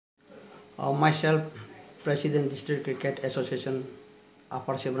Myself, President District Cricket Association,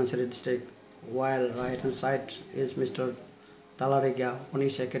 Upper Subansiri District, while right hand side is Mr. Talariga, Uni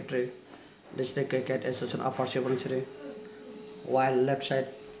Secretary, District Cricket Association, Upper Subansiri, while left side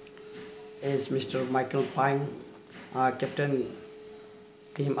is Mr. Michael Pine, Captain,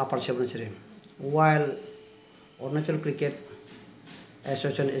 Team Upper Subansiri, while Arunachal Cricket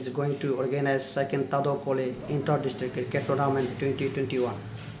Association is going to organize second Tado Kole Inter-District Cricket Tournament 2021.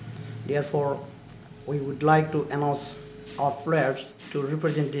 Therefore, we would like to announce our players to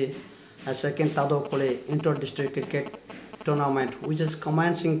represent the second Tado Kole Inter-District Cricket Tournament, which is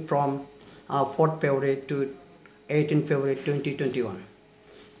commencing from 4th February to 18th February 2021.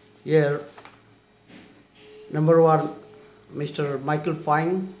 Here, number 1, Mr. Michael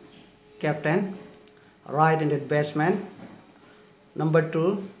Fine, Captain, right-handed batsman. Number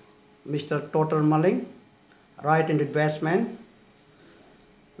 2, Mr. Total Mulling, right-handed batsman.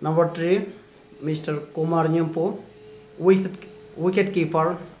 Number 3, Mr. Kumar Nyumpo, wicket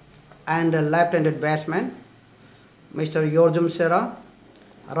keeper and left-handed batsman. Mr. Yorjum Sera,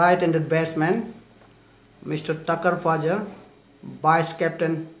 right-handed batsman. Mr. Takar Faja, vice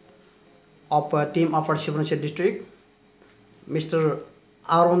captain of Team Upper Subansiri District. Mr.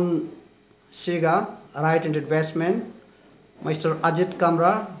 Arun Siga, right-handed batsman. Mr. Ajit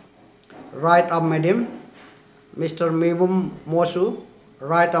Kamra, right arm medium. Mr. Mibum Mosu,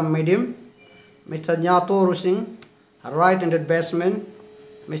 right arm medium. Mr. Nyato Rusing, right-handed batsman.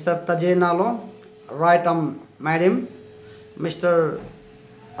 Mr. Tajenalo, right arm medium. Mr.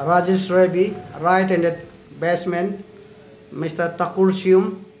 Rajesh Ravi, right-handed batsman. Mr. Takur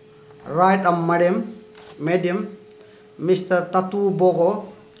Sium, right arm medium. Mr. Tatu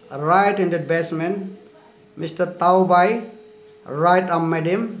Bogo, right-handed batsman. Mr. Taubai, right arm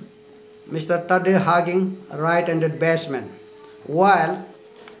medium. Mr. Tade Haging, right-handed batsman. While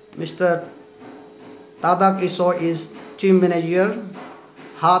Mr. Tadak Iso is team manager,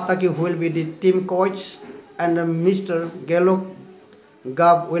 Hataki will be the team coach, and Mr. Gelok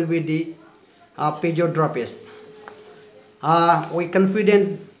Gab will be the physiotherapist. We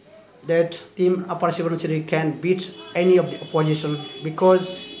confident that Team Upper Subansiri can beat any of the opposition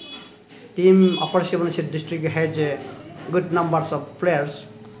because Team Upper Subansiri District has good numbers of players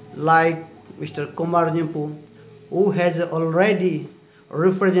like Mr. Kumar Nyumpu, who has already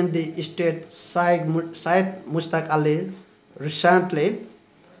represented the state Syed Mustaq Ali recently,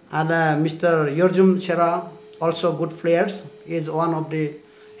 and Mr. Yorjum Shera, also good players, is one of the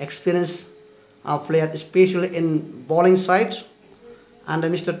experienced players, especially in bowling side, and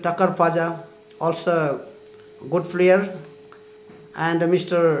Mr. Takar Faja, also good player, and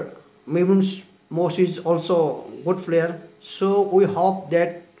Mr. Mibum Mosu is also good player. So we hope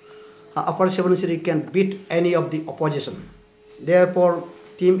that Upper Subansiri can beat any of the opposition. Therefore,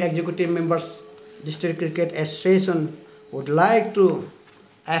 team executive members, District Cricket Association would like to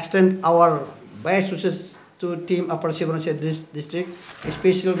extend our best wishes to Team Upper Subansiri District,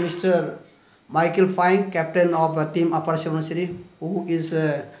 especially Mr. Michael Fine, captain of Team Upper Subansiri, who is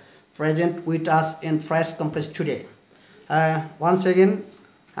present with us in FIRST Complex today. Once again,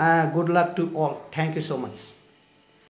 good luck to all. Thank you so much.